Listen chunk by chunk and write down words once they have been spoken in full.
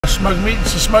smoked meat.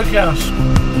 It's a smokehouse.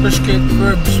 Brisket,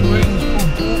 ribs, wings,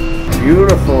 pulled pork.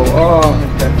 Beautiful. Oh,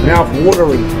 mouth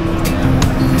watering.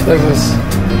 This is.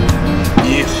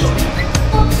 Yes.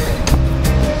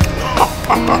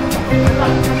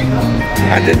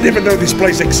 I didn't even know this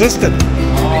place existed.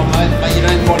 Oh, mate, you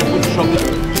don't want to put shop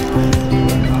there.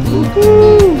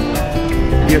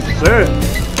 Yes, sir.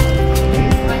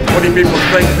 What do people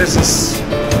think? This is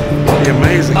really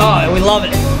amazing. Oh, we love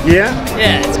it. Yeah?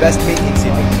 Yeah. It's best meat in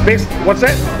Sydney. Best, what's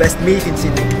that? Best meat in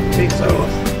Sydney. So,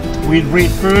 we'd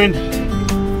read food.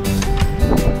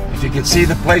 As you can see,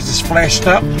 the place is flashed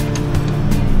up.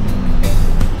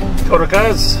 Got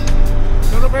guys.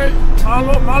 Got it, mate.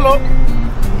 Malo.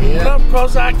 Yeah. Up,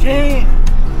 cause I can.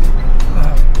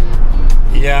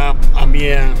 Yeah, I'm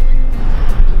here.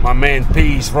 My man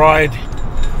P's ride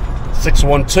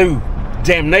 612.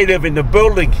 Damn native in the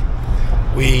building.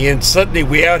 We in Sydney.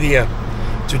 We out here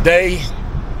today.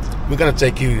 We're gonna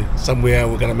take you somewhere.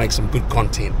 We're gonna make some good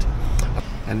content.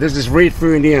 And this is Red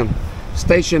Fern here.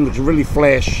 Station looks really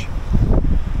flash.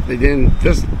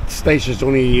 This station's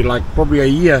only like probably a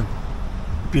year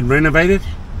been renovated.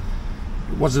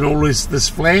 It wasn't always this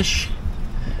flash.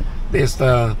 There's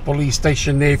the police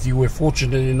station there if you were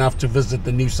fortunate enough to visit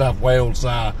the New South Wales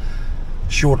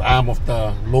short arm of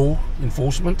the law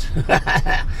enforcement.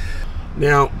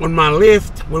 Now on my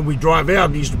left, when we drive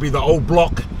out, it used to be the old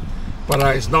block, but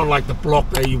it's not like the block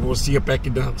that you will see it back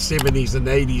in the 70s and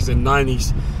 80s and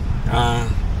 90s.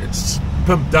 It's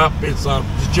pimped up, it's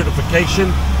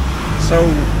gentrification, so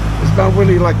it's not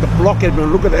really like the block anymore.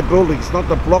 Look at that building, it's not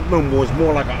the block no more, it's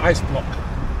more like an ice block.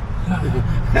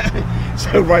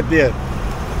 So right there,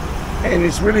 and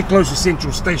it's really close to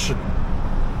Central Station.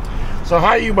 So how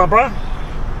are you, my bro?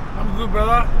 I'm good,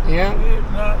 brother. Yeah?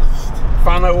 Nice.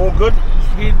 Whānau all good?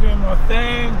 Here doing my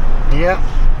thing. Yeah.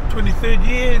 23rd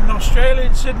year in Australia,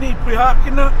 in Sydney,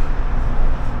 Prihakina.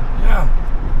 Yeah.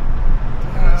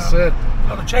 That's it. A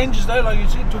lot of changes though, like you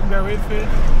said, talking about Redfern.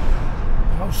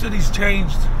 The whole city's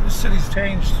changed. This city's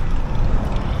changed.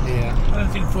 Yeah. I don't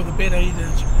think for the better either.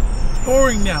 It's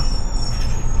boring now.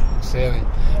 Exciting.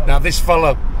 Now this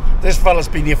fella's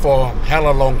been here for a hell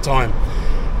of a long time.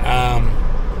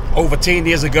 Over 10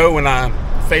 years ago when I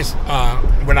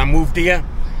moved here,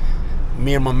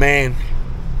 me and my man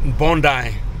in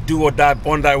Bondi, do or die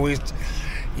Bondi, we used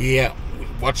to,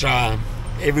 watch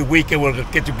every weekend we'll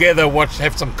get together,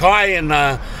 have some kai and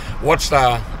watch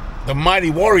the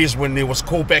Mighty Warriors when it was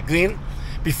called back then,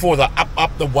 before the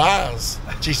up the wires,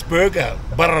 cheeseburger,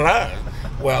 barara.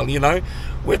 Well, you know,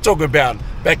 we're talking about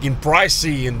back in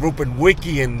Pricey and Rupert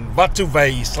Wiki and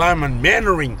Vatuve, Simon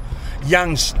Mannering,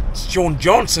 young Sean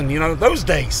Johnson, you know, those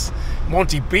days,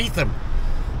 Monty Beetham,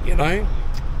 you know,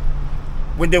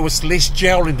 when there was less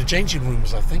gel in the changing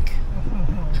rooms, I think.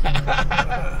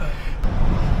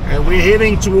 And we're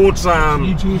heading towards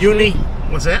uni.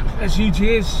 What's that? That's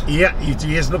UTS. Yeah,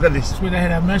 UTS. Look at this. That's where they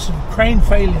had a massive crane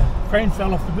failure. Crane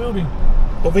fell off the building.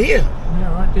 Over here?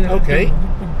 Yeah, right there. Okay.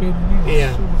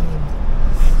 Yeah.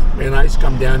 Very nice.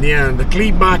 Come down here. And the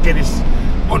Glebe market is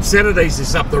on Saturdays.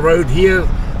 It's up the road here.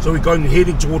 So we're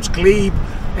heading towards Glebe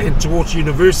and towards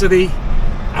University.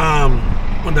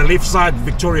 On the left side,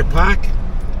 Victoria Park.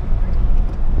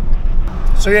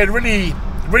 So yeah, really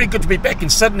good to be back in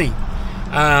Sydney.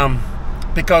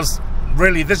 Because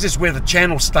really this is where the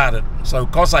channel started. So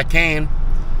Cause I Can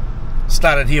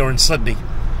started here in Sydney.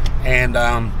 And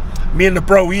me and the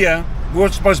bro here, we were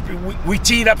supposed to be, we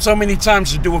teed up so many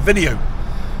times to do a video,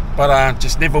 but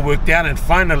just never worked out. And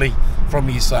finally, from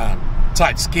his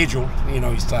tight schedule, you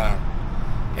know,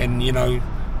 and you know,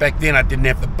 back then I didn't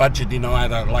have the budget, you know, I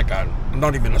had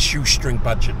not even a shoestring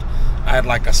budget. I had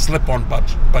like a slip-on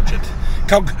budget.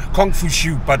 Kung Fu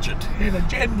shoe budget. Yeah, the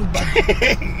jandal budget.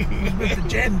 It was with the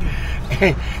jandal.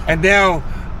 And now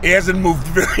it hasn't moved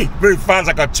very fast.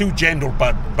 I got 2 jandal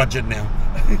budget now.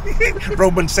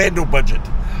 Roman sandal budget.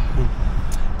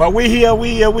 But we're here,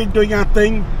 we're doing our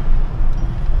thing.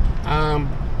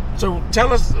 So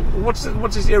tell us, what's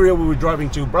this area we were driving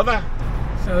to, brother?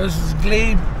 So this is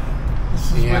Glebe.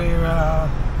 This is where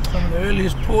some of the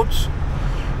earliest ports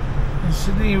in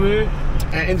Sydney were.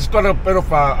 And it's got a bit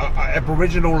of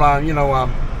Aboriginal, you know,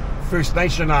 First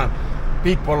Nation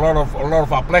people. A lot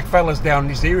of our black fellas down in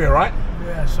this area, right?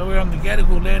 Yeah. So we're on the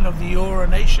Gadigal land of the Eora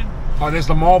Nation. Oh, there's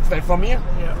the mob from here.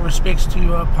 Yeah. Respects to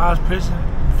past, present,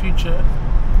 and future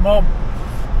mob.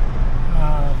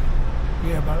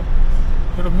 Yeah, but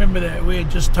got to remember that we're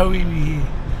just Tauiwi here.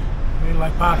 We're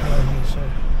like Pākehā here, so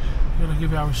we've got to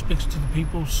give our respects to the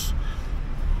peoples.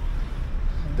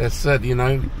 That's it, you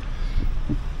know.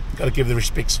 Got to give the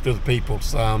respects to the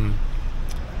peoples,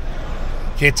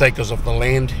 caretakers of the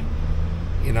land,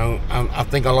 You know, I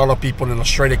think a lot of people in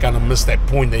Australia kind of miss that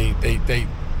point. They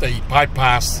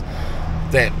bypass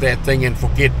that thing and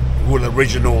forget who the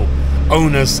original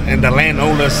owners and the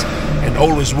landowners and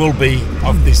always will be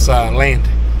of this land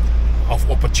of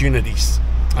opportunities.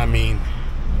 I mean,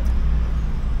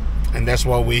 and that's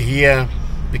why we're here,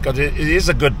 because it is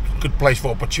a good place for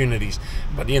opportunities.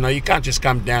 But you know, you can't just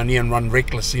come down here and run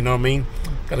reckless. You know what I mean?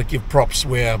 Got to give props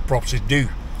where props is due,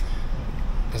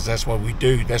 because that's what we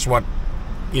do. That's what,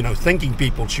 you know, thinking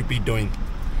people should be doing.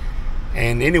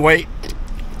 And anyway,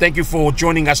 thank you for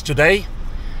joining us today.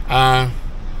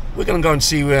 We're going to go and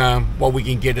see what we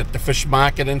can get at the fish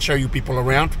market and show you people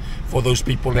around for those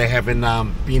people that haven't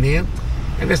been here.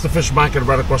 And there's the fish market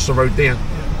right across the road there.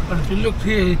 Yeah. But if you look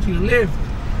here to your left,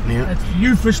 Yeah. that's the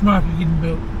new fish market getting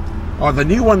built. Oh, the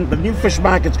new one, the new fish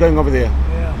market's going over there.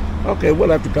 Yeah. Okay, we'll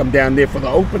have to come down there for the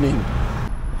opening.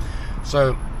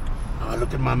 So,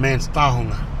 look at my man's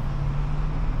tahonga.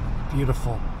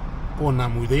 Beautiful.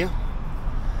 Pōnamu there.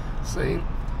 See?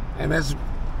 And as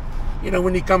you know,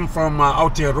 when you come from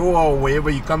Aotearoa or wherever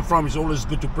you come from, it's always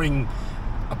good to bring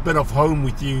a bit of home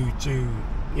with you to,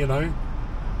 you know,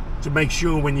 to make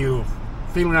sure when you're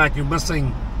feeling like you're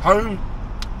missing home,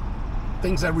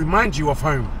 things that remind you of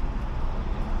home.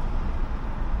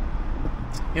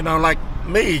 You know, like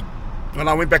me, when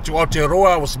I went back to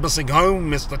Aotearoa, I was missing home,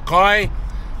 Mr. Kai,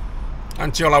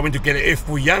 until I went to get an F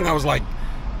for Young. I was like,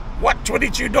 what,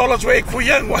 $22 for egg for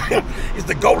young? Is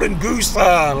the golden goose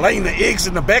laying the eggs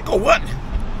in the back or what?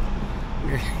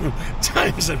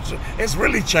 Times it's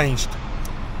really changed.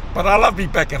 But I love being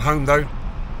back at home though.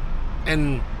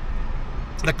 And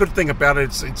the good thing about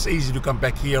it, it's easy to come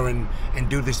back here and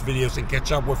do these videos and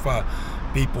catch up with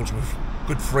people, with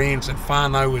good friends and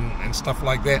whānau and stuff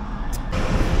like that.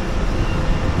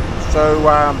 So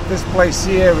this place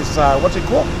here is, what's it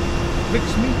called?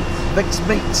 Vic's Meats. Vic's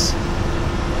Meats.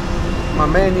 My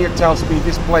man here tells me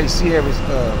this place here is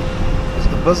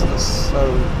the business,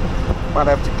 so might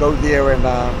have to go there and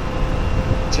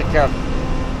check out.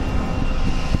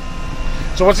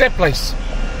 So what's that place?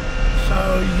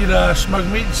 So you get smoked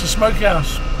meat. It's a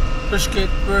smokehouse. Brisket,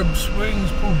 ribs, wings,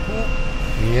 pulled pork.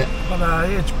 Yeah. But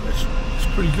yeah, it's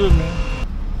pretty good, man.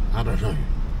 I don't know.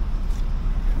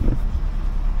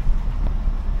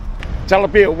 Tell a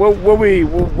bit, where we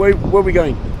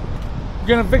going? We're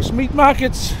going to Vic's Meat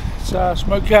Markets. It's a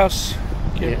smokehouse.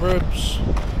 Get Yeah. ribs,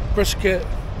 brisket,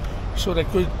 so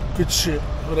that good shit,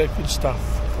 all that good stuff.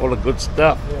 All the good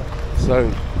stuff. Yeah.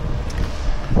 So,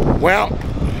 well,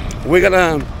 we're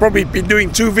gonna probably be doing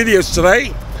 2 videos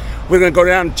today. We're gonna go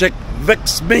down and check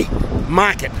Vic's Meat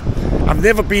Market. I've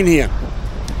never been here.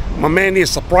 My man here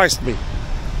surprised me.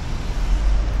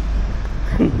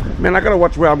 Man, I gotta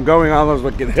watch where I'm going, otherwise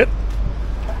I'll get hit.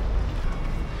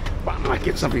 But I might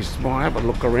get something small. Have a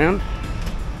look around.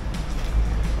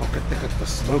 Okay, look at the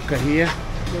smoker here.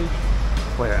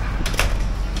 Where?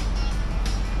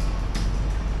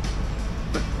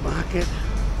 The market.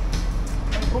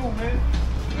 Cool, man.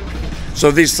 So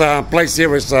this place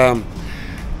here is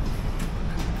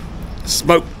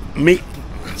smoked meat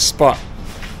spot.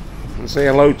 And say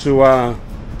hello to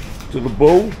the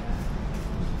bull.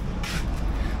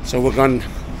 So we're going to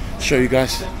show you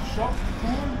guys.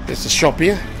 There's a shop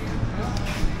here.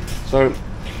 So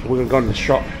we're going to go in the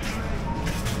shop.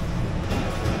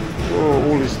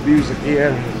 Oh, all this music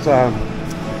here. It's,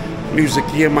 music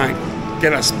here might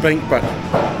get us pink, but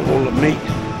all the meat.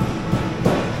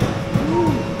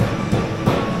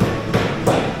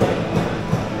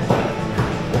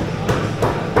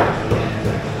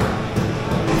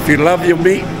 If you love your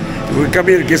meat, we come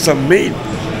here to get some meat.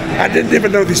 I didn't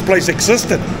even know this place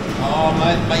existed. Oh,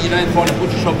 mate, you don't find a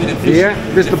butcher shop in a fish.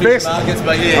 Yeah, it's the fish best. Markets,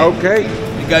 but yeah, Okay.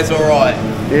 it goes all right.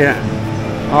 Yeah.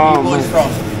 Where Oh, you boys man.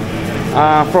 from?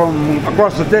 From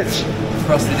across the ditch.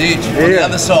 Across the ditch, on Yeah. the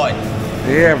other side,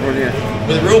 Yeah, brilliant.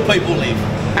 where the real people live.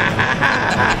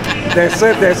 That's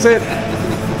it, that's it.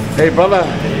 Hey, brother.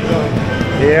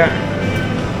 Yeah.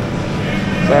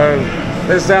 So,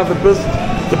 that's how the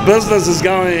business is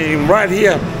going right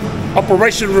here.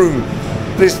 Operation room.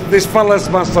 These fellas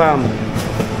must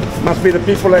be the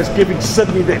people that's giving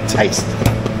Sydney that taste.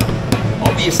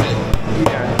 Obviously.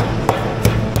 Yeah.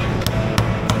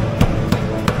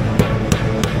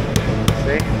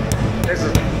 See?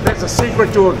 There's a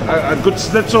secret to a good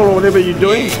schnitzel or whatever you're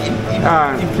doing.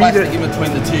 Yeah, you Beat place it. it in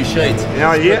between the 2 sheets.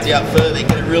 Yeah, yeah. Spreads out further,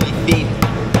 get it really thin.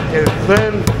 Get it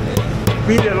thin.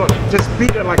 Just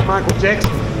beat it like Michael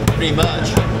Jackson. Pretty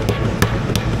much.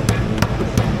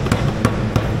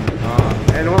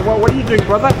 And what are you doing,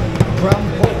 brother? Crumb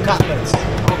pork cutlets.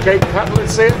 Okay,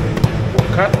 cutlets here. What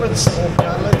cutlets? Pork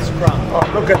cutlets, crumb. Oh,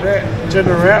 look at that. Turn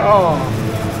around. Oh,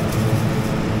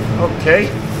 Okay.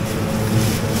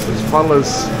 These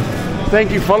fellas.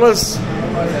 Thank you, fellas.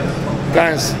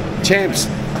 Guys, champs,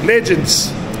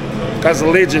 legends. Guys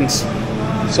are legends.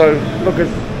 So look at,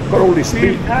 got all this Do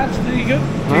you meat. have cards that you give?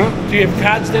 Huh? Do you have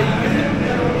cards that you give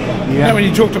them? You know, when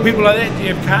you talk to people like that, do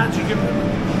you have cards you give them?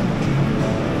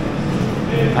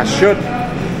 I should.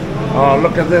 Oh,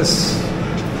 look at this.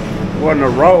 We're on a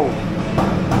roll.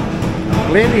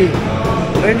 Plenty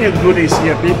of goodies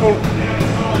here, people.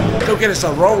 Go get us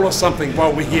a roll or something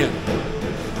while we're here.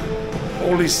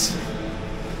 All this,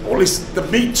 the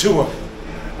meat tour.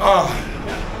 Oh,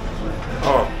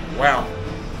 wow.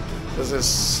 This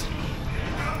is.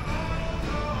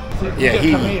 Yeah,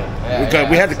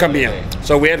 we had to come here.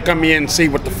 So we had to come here and see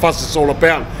what the fuss is all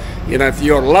about. You know, if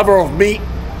you're a lover of meat,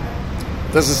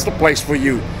 this is the place for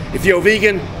you. If you're a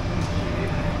vegan,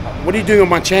 what are you doing on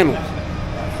my channel?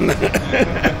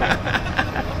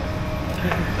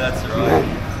 That's right.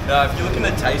 No, if you're looking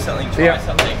to taste something, try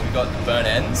something. We've got the burnt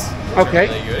ends. Okay.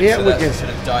 Really good. Yeah, so we that's can. sort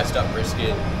of diced up brisket,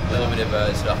 a little bit of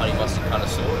a sort of honey mustard kind of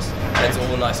sauce. And it's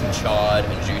all nice and charred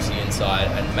and juicy inside,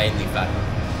 and mainly fat.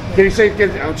 Can you say?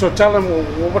 So tell them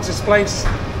what's this place?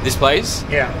 This place,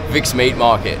 Yeah. Vic's Meat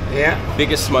Market. Yeah.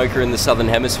 Biggest smoker in the Southern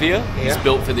Hemisphere. Yeah. It's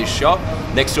built for this shop.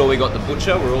 Next door we got the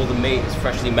butcher, where all the meat is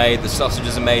freshly made. The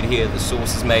sausages are made here. The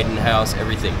sauce is made in house.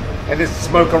 Everything. And this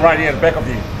smoker right here at the back of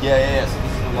you. Yeah. So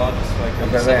this is the largest smoker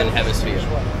in the Southern Hemisphere.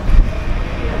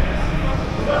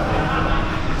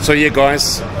 So yeah,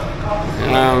 guys,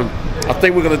 I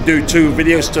think we're gonna do 2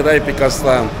 videos today because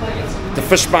the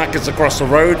fish market's across the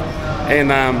road, and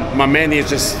my man here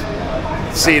just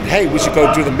said, hey, we should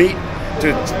go to the meat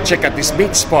to check out this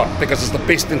meat spot because it's the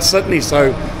best in Sydney.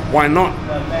 So why not?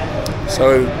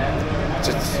 So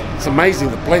it's amazing.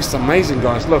 The place is amazing,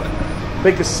 guys. Look,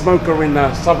 biggest smoker in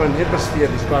the Southern Hemisphere.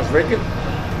 These guys reckon.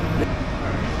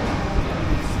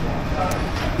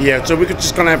 Yeah, so we're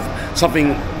just gonna have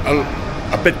something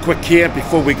a bit quick here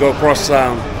before we go across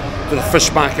to the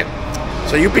fish market.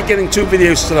 So you'll be getting 2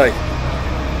 videos today.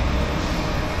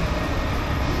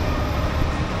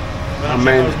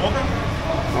 Man.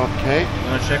 Okay.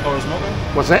 Gonna check our smoker?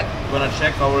 What's that? Gonna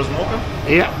check our smoker?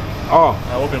 Yeah. Oh.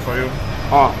 I open for you.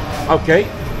 Oh. Okay.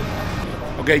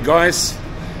 Okay, guys.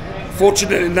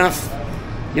 Fortunate enough,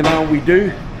 you know, we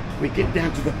get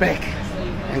down to the back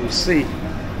and we see.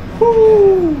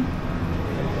 Woo!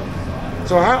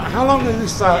 So how long is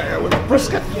this with the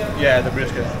brisket? Yeah, the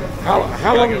brisket. How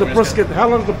long has the brisket? How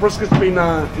long has the brisket been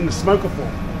in the smoker for?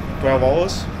 12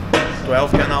 hours.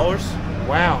 10 hours.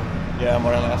 Wow. Yeah,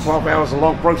 more or less. 12 hours, a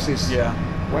long process. Yeah.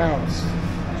 Wow.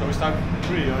 So we start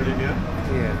pretty early here.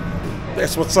 Yeah.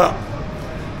 That's what's up.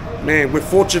 Man, we're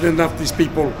fortunate enough these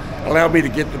people allow me to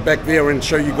get back there and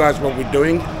show you guys what we're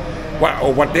doing.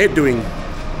 What they're doing.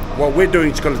 What we're doing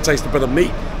is going to taste a bit of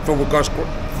meat before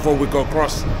we go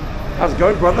across. How's it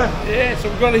going, brother? Yeah, so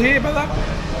we've got it here, brother.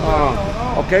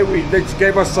 Oh, okay, they just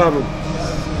gave us some.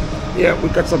 Yeah, we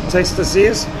got some tasters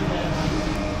here.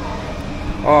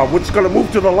 Oh, we're just gonna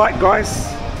move to the light, guys.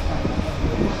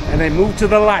 And they move to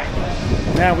the light.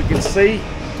 Now we can see.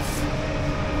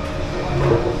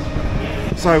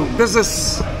 So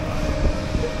this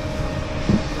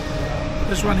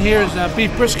one here is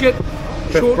beef brisket.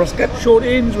 Beef brisket. Short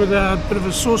ends with a bit of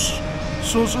a sauce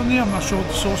on there. I'm not sure what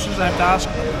the sauce is. I have to ask.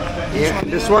 Yeah,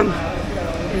 this one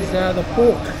is the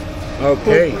pork.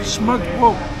 Okay. Pork, smoked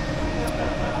pork.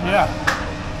 Yeah.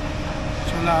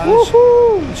 So now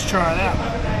let's try it out.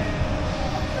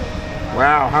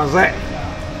 Wow, how's that?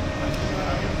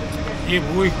 Yeah,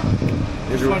 boy.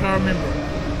 Just like I remember.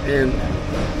 And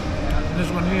this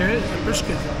one here is the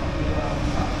brisket.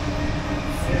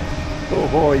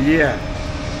 oh yeah.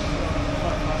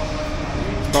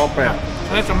 Not bad.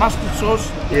 So that's a mustard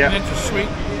sauce. Yeah. And that's a sweet.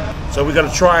 So we're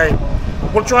gonna try.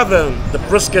 We'll try the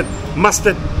brisket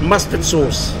mustard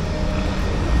sauce.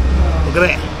 Look at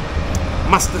that.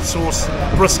 Mustard sauce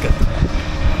brisket.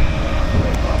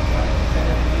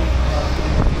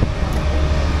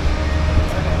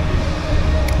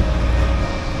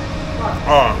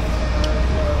 Oh.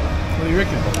 What do you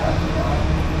reckon?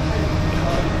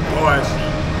 Guys.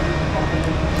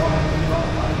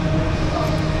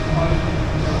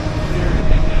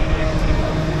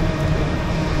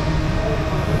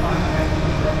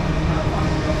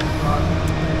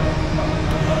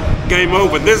 Game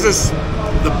over. This is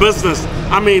the business.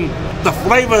 I mean, the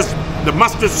flavors, the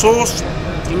mustard sauce.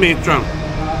 Let me try.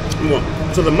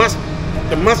 So the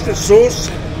mustard sauce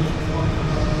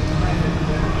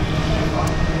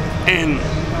and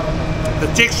the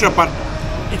texture, but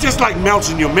it just like melts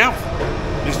in your mouth.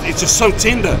 It's just so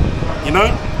tender, you know.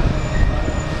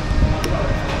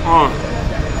 Oh.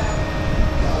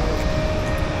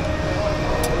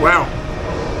 Wow.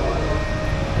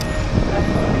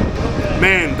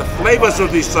 Man, the flavors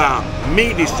of this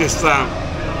meat is just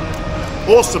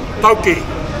awesome. Toki.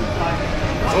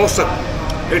 Awesome.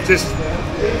 It's just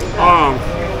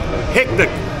hectic.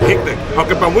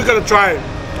 Okay, but we're gonna try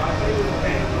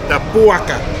the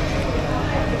puaka.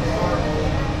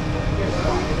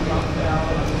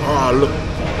 Oh, look.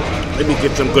 Let me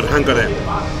get some good hunger there.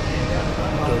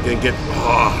 So we can get,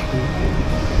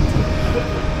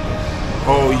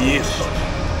 oh yes.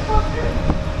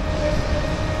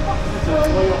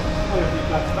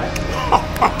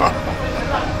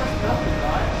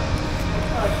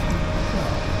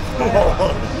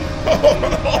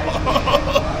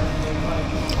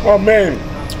 Oh man,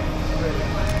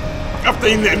 after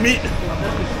eating that meat,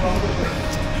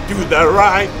 do the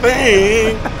right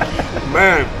thing.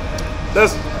 Man,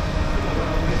 that's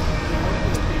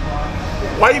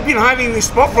why you been hiding this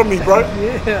spot from me, bro?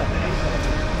 Yeah.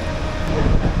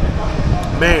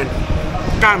 Man,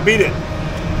 can't beat it.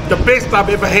 The best I've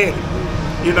ever had,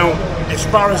 you know, as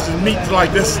far as the meat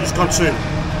like this is concerned.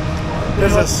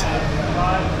 This is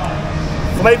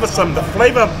flavorsome. The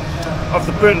flavor of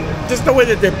the burnt, just the way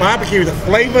that they barbecue, the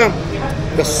flavor,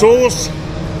 the sauce.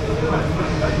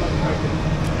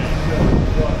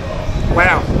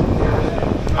 Wow.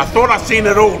 I thought I'd seen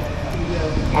it all.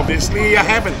 Obviously I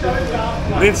haven't.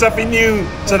 Learned something new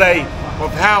today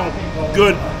of how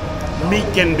good meat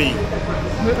can be.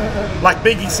 Like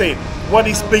Biggie said, what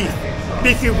is beef?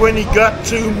 Beef is when he got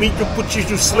to meat to put you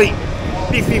to sleep.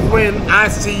 Beef is when I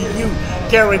see you,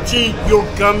 guarantee you'll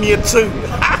come here too.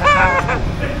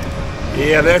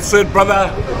 Yeah, that's it,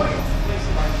 brother.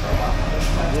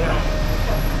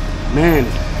 Man,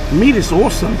 meat is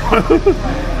awesome, bro.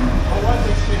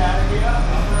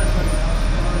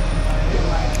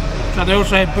 So they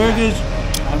also have burgers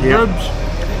and ribs,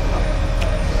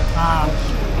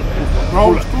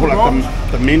 rolls, Pull rolls.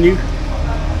 up the menu.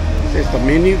 There's the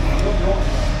menu.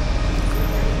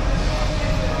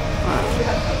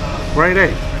 Great,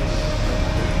 eh?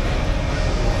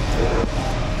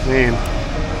 Man.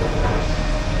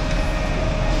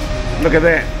 Look at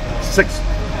that.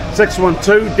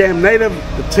 612, damn native.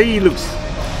 The tea looks...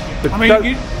 I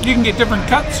mean, you can get different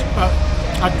cuts, but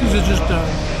like this is just the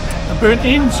burnt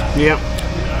ends. Yeah.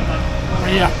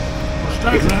 But yeah.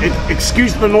 Straight, man.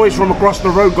 Excuse the noise from across the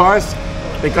road, guys,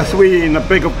 because we're in a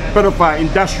bit of an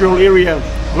industrial area.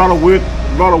 A lot of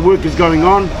work is going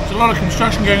on. There's a lot of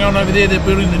construction going on over there. They're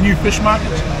building the new fish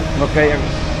markets. Okay,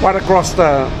 right across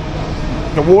the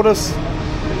waters.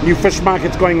 New fish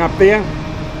markets going up there.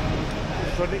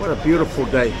 What a beautiful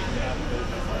day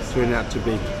turned out to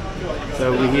be.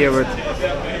 So we're here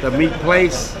at the meat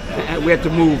place. We had to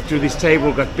move to this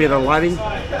table, got better lighting.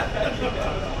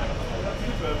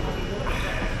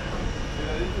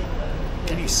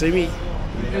 Can you see me?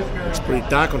 It's pretty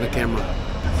dark on the camera.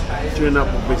 Turn up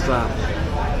with this.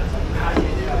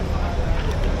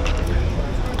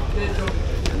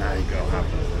 There you go.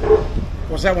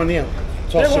 What's that one here?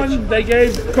 That one they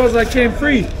gave because I came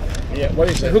free. Yeah, what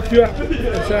is They it? hooked you up.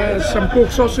 It's some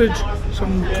pork sausage,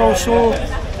 some coleslaw,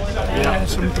 and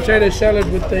some potato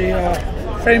salad with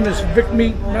the famous Vic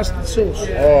Meat mustard sauce.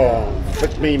 Oh,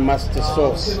 Vic Meat mustard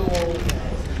sauce.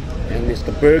 And there's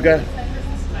the burger.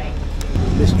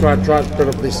 Let's try a bit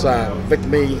of this Vic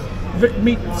Meat. Vic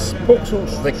Meat's pork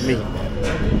sauce. Vic Meat.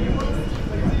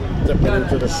 Dip it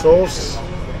into the sauce.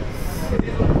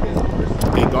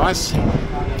 Okay, guys.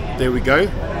 There we go.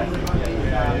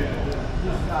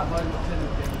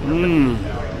 Mmm.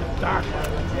 Dark.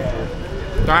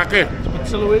 Darker. With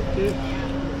silhouette, yeah.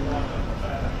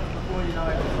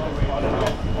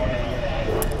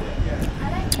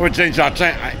 We'll change our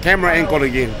camera angle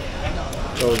again.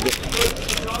 So this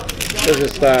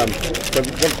is the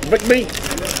Vic Meat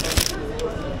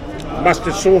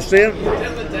mustard sauce there.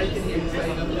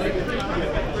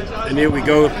 And here we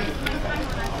go. Here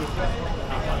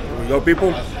we go,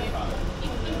 people.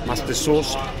 Mustard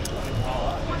sauce.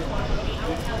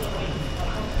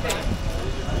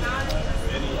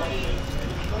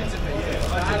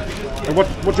 And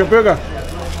what's your burger?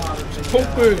 It's a pork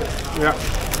burger. Yeah.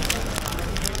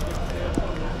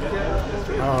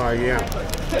 Oh yeah.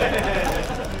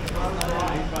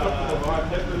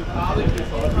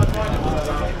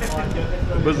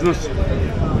 Business.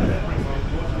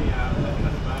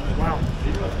 Wow.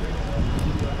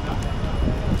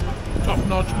 Top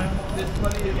notch, man.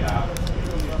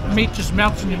 Meat just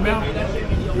melts in your mouth.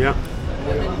 Yeah.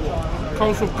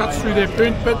 Coleslaw cuts through their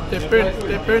burnt bit,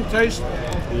 their burnt taste.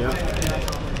 Yeah.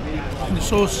 And the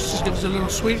sauce just gives it a little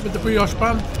sweet with the brioche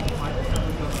bun.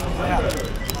 Wow.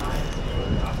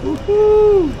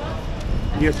 Woohoo!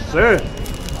 Yes, sir.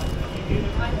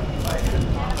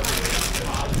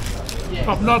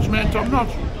 Top notch, man, top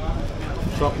notch.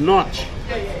 Top notch.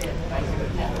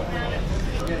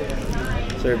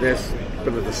 So there's a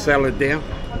bit of the salad there.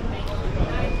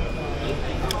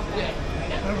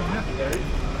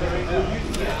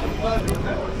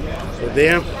 So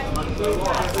there,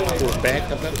 pull it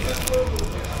back a bit.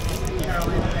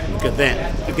 Look at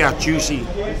that. Look how juicy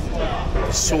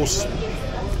the sauce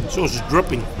is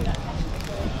dripping.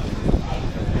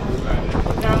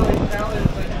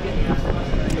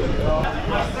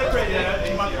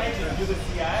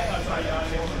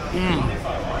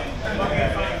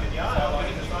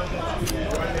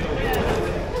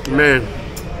 Man,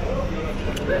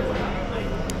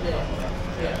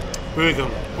 burger,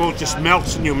 well, it just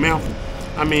melts in your mouth.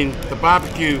 I mean, the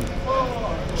barbecue,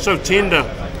 so tender,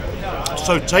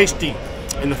 so tasty,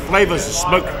 and the flavors, the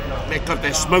smoke, they got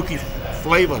that smoky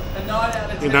flavor,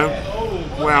 you know.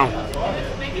 Wow.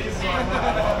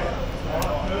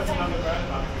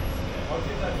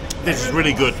 This is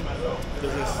really good.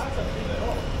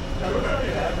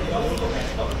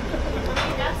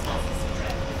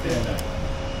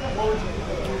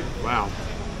 Wow.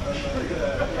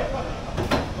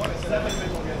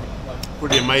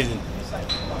 Pretty amazing.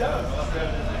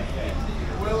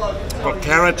 Got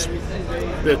carrots,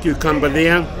 bit of cucumber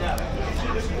there,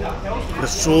 the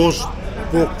sauce,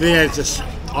 pork there, it's just,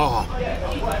 oh.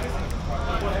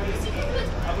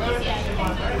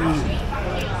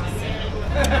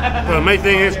 The amazing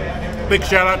thing is, big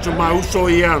shout out to my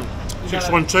Usoi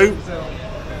 612.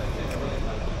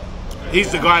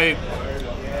 He's the guy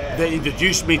that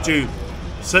introduced me to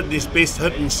Sydney's best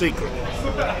hidden secret.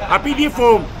 I've been here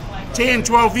for 10,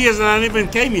 12 years and I never even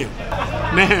came here.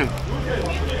 Man,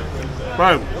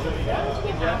 bro.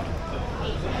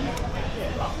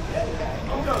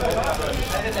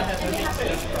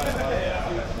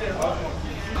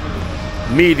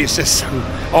 Meat is just,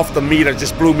 off the meat, it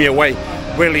just blew me away.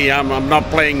 Really, I'm not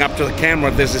playing up to the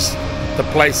camera. The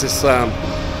place is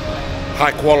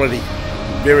high quality.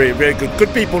 Very, very good.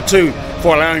 Good people too,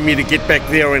 for allowing me to get back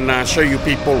there and show you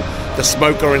people the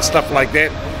smoker and stuff like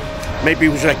that. Maybe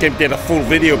we should have get a full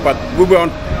video, but we were on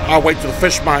our way to the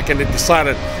fish market and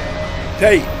decided,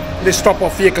 hey, let's stop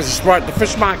off here because it's right. The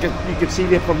fish market, you can see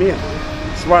there from here.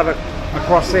 It's right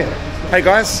across there. Hey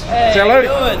guys, Hey, hello. how you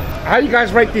doing? How you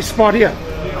guys rate this spot here?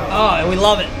 Oh, we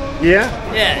love it. Yeah?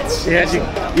 Yeah, it's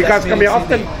You guys come here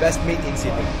often? Best meat in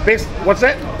Sydney. Best, what's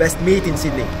that? Best meat in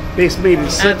Sydney. Best meat in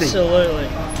Sydney. absolutely.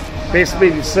 Best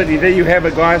meat in Sydney. There you have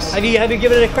it, guys. Have you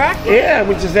given it a crack? Yeah,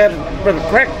 we just had a bit of a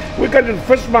crack. We're going to the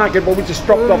fish market, but we just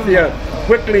dropped off here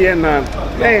quickly. And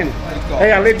man,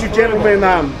 hey, I'll let you gentlemen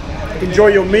enjoy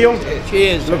your meal.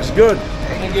 Cheers. Looks good.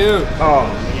 Thank you. Oh,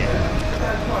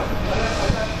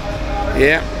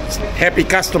 yeah, happy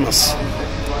customers.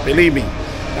 Believe me.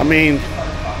 I mean,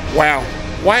 wow.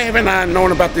 Why haven't I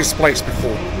known about this place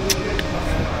before?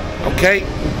 Okay,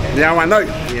 now I know.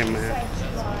 Yeah, man.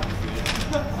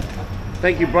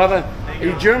 Thank you, brother. Are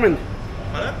you German?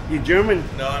 You German?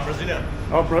 No, I'm Brazilian.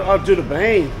 Oh, tudo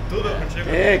bem? Tudo contigo?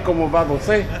 É, como vai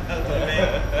você?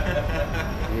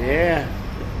 Yeah.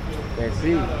 É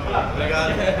sim.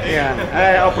 Obrigado. Yeah.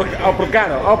 É,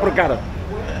 obrigado.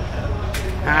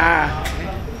 Ah.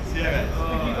 See you guys.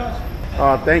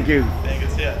 Oh, thank you. Thank you.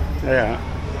 See ya. Yeah.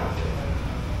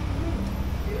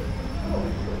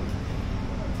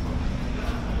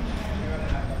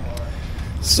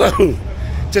 So,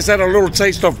 just had a little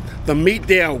taste of the meat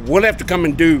there. We'll have to come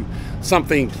and do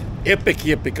something epic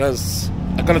here because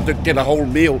I got to get a whole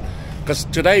meal. Because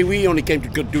today we only came to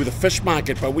go do the fish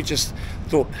market, but we just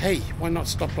thought, hey, why not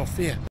stop off here?